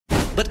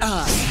but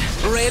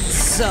I, Red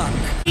Sun.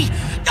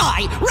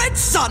 Red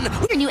Sun!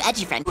 Your new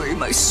edgy friend. Where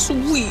my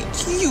sweet,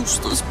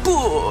 useless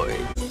boy.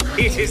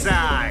 It is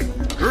I,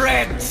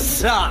 Red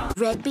Sun.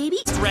 Red baby?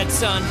 Red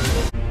Sun.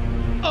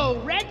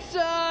 Oh, Red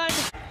Sun!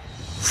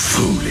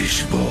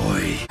 Foolish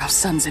boy. Our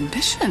son's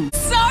ambition.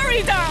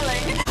 Sorry,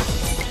 darling!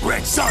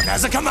 Red Sun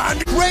has a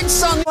command. Red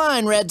Sun.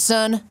 Fine, Red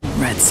Sun.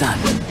 Red Sun.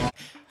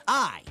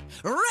 I,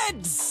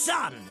 Red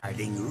Sun.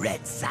 Guarding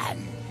Red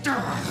Sun.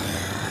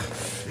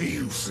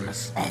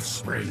 Useless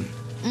offspring.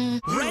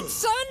 Red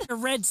Sun?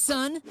 Red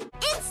Sun?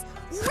 It's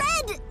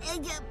Red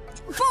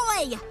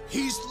Boy!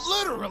 He's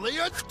literally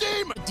a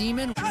demon.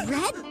 Demon?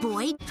 Red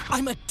Boy?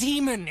 I'm a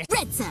demon.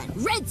 Red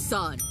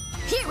Sun!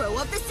 Hero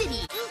of the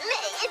city!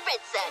 May in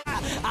Red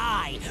Sun!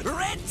 I,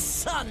 Red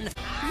Sun.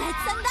 Red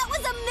Sun, that was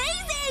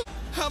amazing!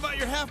 How about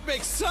your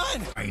half-baked son?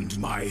 Find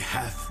my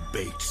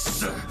half-baked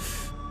son.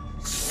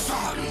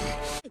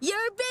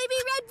 Your baby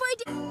Red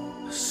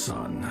Boy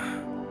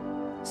Son.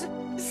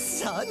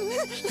 Son?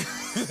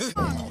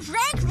 Thanks,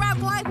 Red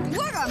Boy!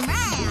 What a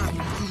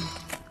man!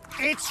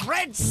 It's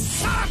Red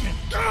Sun!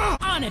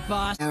 On it,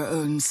 boss! Our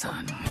own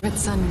son. Red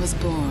Sun was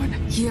born.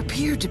 He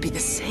appeared to be the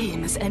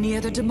same as any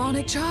other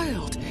demonic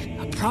child.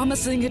 A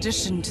promising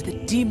addition to the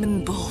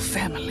Demon Bull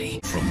family.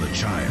 From the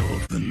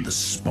child, then the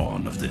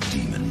spawn of the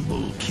Demon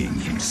Bull King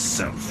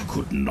himself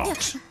could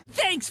not.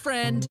 Thanks, friend!